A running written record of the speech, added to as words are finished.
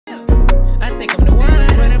think I'm the one.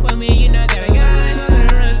 Run up on me, you know I got a gun. Smoking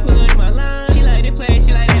the runs, pull in my line. She like to play,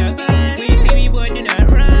 she like to have fun. When you see me, boy, do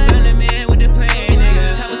not run. Cause I'm the man with the plan,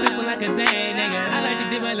 nigga. Chopper simple like a Zan, nigga. I like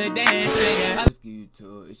to do my little dance, nigga.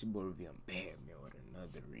 YouTube, it's your boy Reveal Bam, man, with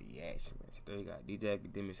another reaction, man. So there you got DJ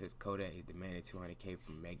Akademiks says Kodak is demanding $200K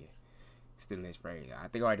from Megan. Still in his phrase. I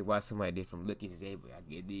think I already watched somebody did from Look Is Able. I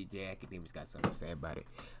get DJ Akademiks got something to say about it.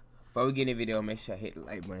 Before we get in the video, make sure I hit the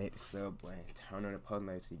like button, hit the sub button, turn on the post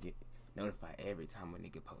notifications so you get notified every time a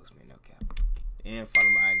nigga posts, man. No cap. And follow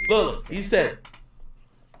my IG. Look, he said,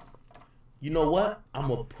 you know what? I'm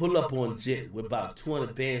going to pull up on Jit with about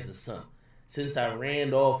 200 bands or something. Since I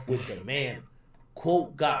ran off with the man,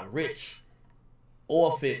 quote, got rich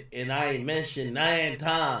off it, and I ain't mentioned 9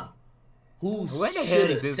 times. Who should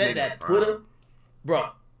have said that, Twitter? Bro,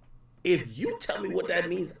 if you tell me what that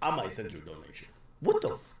means, I might send you a donation. What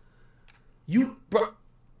the f? You, bro,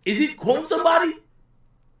 is he quoting somebody?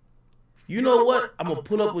 You know what? I'm going to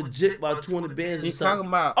pull up with Jit about 200 bands or He's something. talking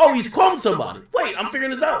about... Oh, he's quoting somebody. Wait, I'm figuring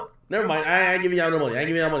this out. Never mind. I ain't giving y'all no money. I ain't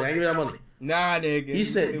giving y'all money. I ain't giving y'all money. Nah, nigga. He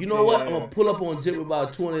said, you know what? I'm going to pull up on Jit with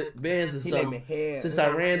about 200 bands or something. Since I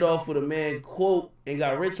ran off with a man, quote, and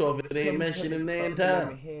got rich off it, they ain't mentioned him 9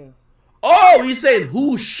 times. Oh, he's saying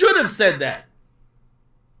who should have said that.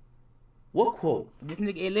 What quote? This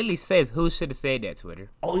nigga, it literally says who should have said that,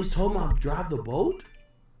 Twitter. Oh, he's talking about drive the boat?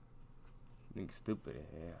 Nigga stupid as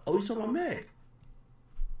hell. Oh, he's talking about Meg.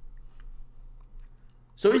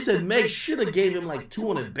 So he said Meg should have gave him like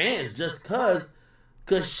 200 bands just cause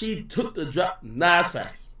she took the drop. Nah, that's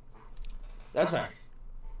facts. That's facts.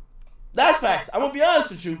 That's facts. I'm gonna be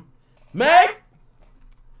honest with you. Meg.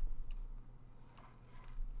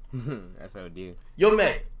 That's how it did. Yo,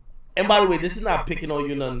 Meg. And by the way, this is not picking on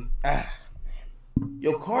you nothing.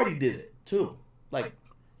 Yo, Cardi did it too. Like,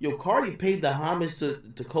 yo, Cardi paid the homage to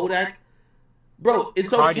Kodak. Bro, it's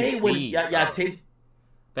Cardi okay when please, y'all take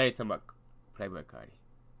talking about Playboy Cardi.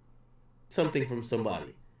 something from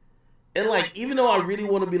somebody. And like, even though I really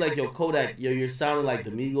want to be like, yo, Kodak, yo, you're sounding like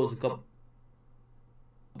the Migos a couple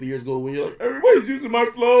years ago when you're like, everybody's using my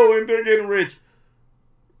flow and they're getting rich.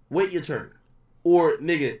 Wait your turn. Or,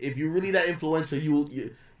 nigga, if you're really that influential,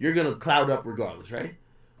 you're going to cloud up regardless, right?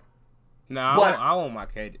 Nah, but I want my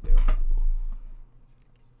credit, though.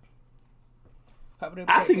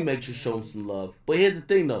 I think Meg should show him some love. But here's the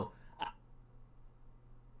thing, though.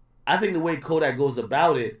 I think the way Kodak goes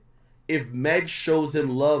about it, if Meg shows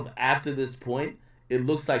him love after this point, it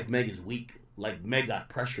looks like Meg is weak. Like Meg got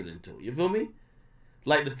pressured into it. You feel me?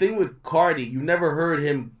 Like the thing with Cardi, you never heard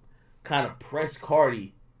him kind of press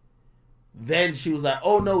Cardi. Then she was like,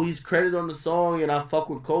 oh no, he's credited on the song and I fuck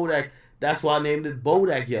with Kodak. That's why I named it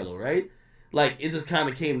Bodak Yellow, right? Like, it just kind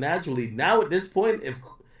of came naturally. Now at this point, if,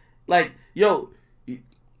 like, yo,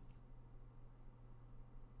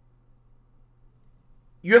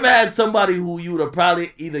 you ever had somebody who you would have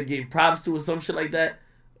probably either gave props to or some shit like that?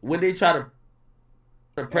 When they try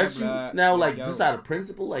to press you now, like, just out of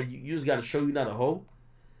principle, like, you just got to show you not a hoe.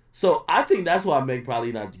 So, I think that's why Meg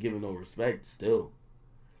probably not giving no respect still.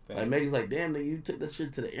 Like, Megan's like, damn, nigga, you took that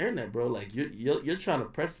shit to the internet, bro. Like, you're trying to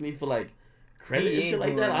press me for, like, credit and shit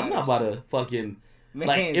like that. I'm not about to fucking,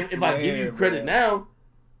 like, if I give you credit now,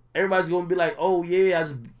 everybody's going to be like, oh, yeah, I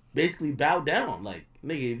just basically bowed down. Like,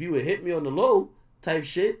 nigga, if you would hit me on the low type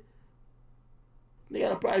shit, nigga,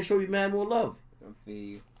 I'll probably show you mad more love.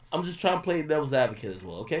 I'm just trying to play devil's advocate as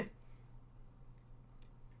well, okay?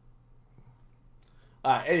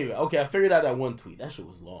 All right, anyway, okay, I figured out that one tweet. That shit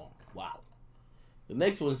was long. Wow. The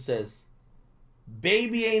next one says,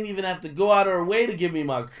 baby ain't even have to go out of her way to give me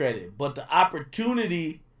my credit, but the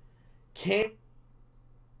opportunity came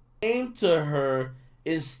to her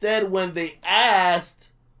instead when they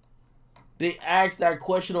asked that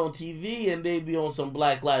question on TV and they be on some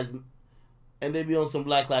Black Lives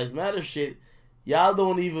Matter shit. Y'all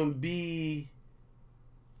don't even be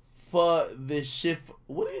for the shit.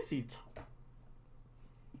 What is he talking?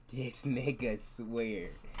 This nigga swear.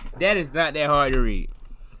 That is not that hard to read.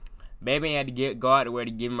 Baby ain't had to go out the way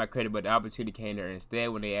to give me my credit, but the opportunity came to her instead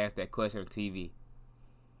when they asked that question on TV.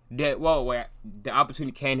 The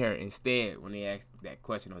opportunity came to her instead when they asked that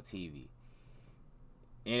question on TV.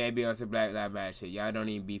 And they be on some Black Lives Matter shit. Y'all don't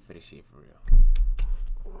even be for this shit for real.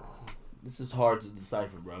 This is hard to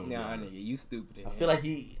decipher, bro. Nah, nigga, you stupid. I feel like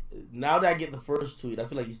now that I get the first tweet, I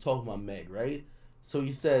feel like he's talking about Meg, right? So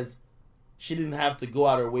he says, she didn't have to go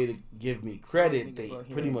out her way to give me credit. They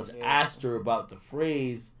pretty much asked her about the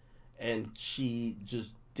phrase, and she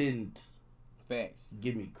just didn't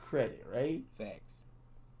give me credit, right? Facts.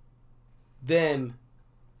 Then,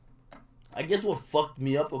 I guess what fucked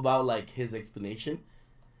me up about, like, his explanation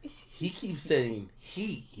He keeps saying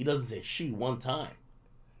he. He doesn't say she one time.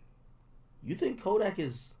 You think Kodak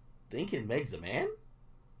is thinking Meg's a man?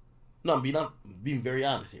 No, I'm being very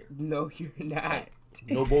honest here. No, you're not.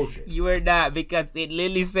 No bullshit. You are not, because it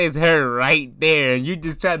literally says her right there, and you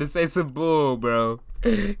just trying to say some bull, bro.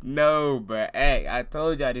 No, but hey, I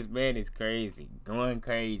told y'all this man is crazy, going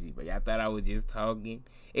crazy, but y'all thought I was just talking.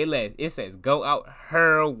 It says go out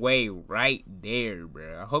her way right there,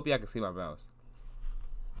 bro. I hope y'all can see my mouse.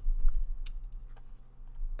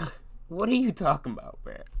 What are you talking about,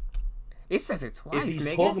 bro? It says it twice, if he's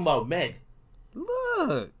nigga. talking about Meg,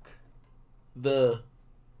 Look. the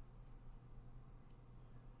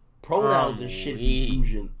pronouns and shit he's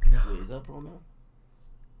using. Wait, is that a pronoun?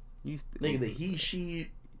 You stupid. Nigga, the he, she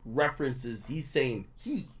references, he's saying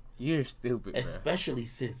he. You're stupid, bro. Especially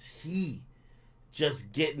since he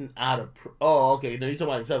just getting out of... Oh, okay. No, you're talking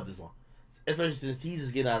about himself this one. Especially since he's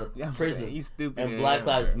just getting out of prison. You stupid. And Black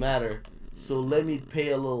Lives Matter. So let me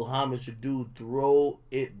pay a little homage to dude. Throw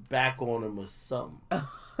it back on him or something.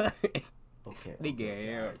 Okay.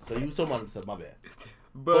 Nigga, right. So you was talking about himself. My bad.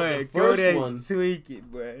 But the first one... tweak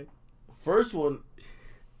it, boy. First one...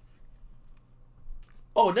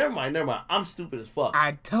 Oh, never mind. I'm stupid as fuck.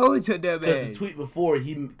 I told you that, man. Because the tweet before,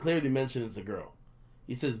 he clearly mentioned it's a girl.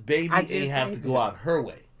 He says, baby ain't have to go out her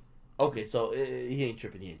way. Okay, so he ain't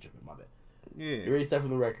tripping. My bad. Yeah. Erase that from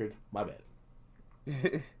the record. My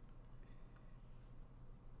bad.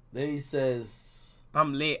 Then he says,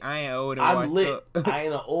 I'm lit. I ain't old and I'm washed lit. up. I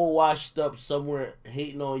ain't an old washed up somewhere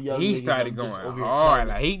hating on young He niggas. started I'm going just over here hard.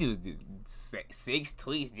 counting Like, he just did six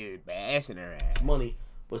tweets just bashing her ass. money,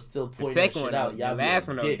 but still The pointing that second shit one, out. the Y'all last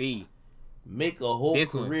be a one, dick. OD. Make a whole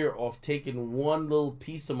This one. career off taking one little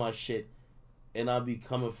piece of my shit, and I'll be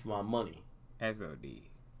coming for my money. That's OD.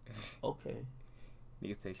 Okay.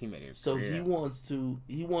 Nigga said she made it. So he wants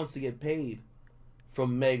to get paid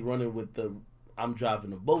from Meg running with the I'm driving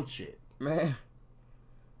the boat shit. Man.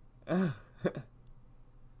 Let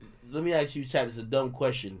me ask you, Chad. It's a dumb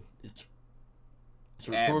question. It's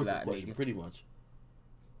a rhetorical question, nigga. pretty much.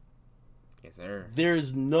 Yes, sir.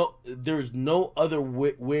 There's no other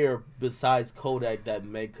where besides Kodak that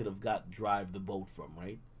Meg could have got drive the boat from,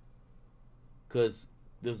 right? Because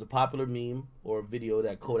there's a popular meme or a video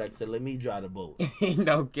that Kodak said, "Let me drive the boat."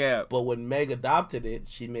 No cap. But when Meg adopted it,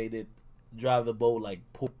 she made it drive the boat like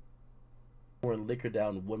pouring liquor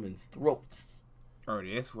down women's throats. Oh,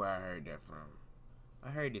 that's where I heard that from.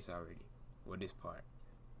 I heard this already. Well, this part.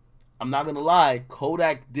 I'm not gonna lie,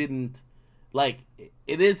 Kodak didn't like.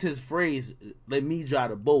 It is his phrase. Let me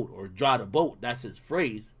drive the boat or drive the boat. That's his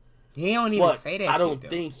phrase. He don't even say that. I don't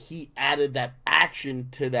shit, think he added that action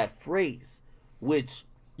to that phrase, which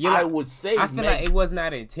Yeah, I would say. I feel like it was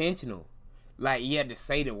not intentional. Like, you had to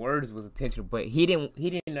say the words was intentional, but he didn't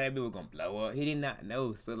know that bitch was gonna blow up. He did not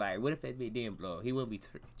know. So like, what if that bitch didn't blow up? He wouldn't be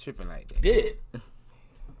tripping like that. Did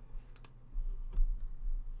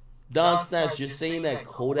Don Snaps, you're saying that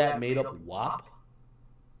Kodak made up WAP?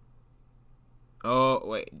 Oh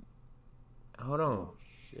wait, hold on. Oh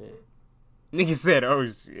shit! Nigga said, "Oh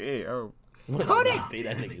shit, oh." Kodak pay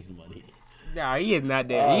that nigga's money. Nah, he is not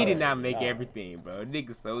there. He did not Alright, make alright. everything, bro.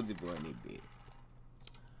 Nigga Soldier Boy in that bitch.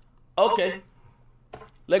 Okay,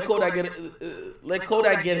 let Kodak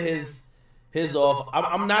get his off.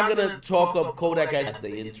 I'm not gonna chalk up Kodak as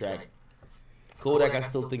the in track. Kodak, I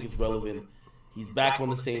still think is relevant. He's back on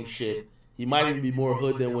the same shit. He might even be more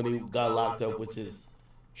hood than when he got locked up, which is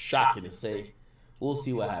shocking to say. We'll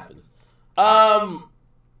see what happens.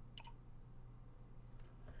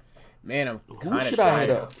 Man, I'm Who should I hit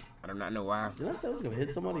up? I do not know why. Did I say I was gonna hit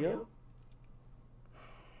somebody up?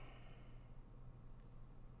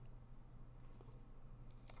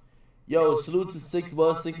 Yo, salute to 6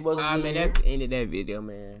 Buzz. 6 Buzz is in Man, here. that's the end of that video,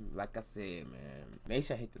 man. Like I said, man, make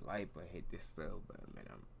sure I hit the like button, hit this sub button, man.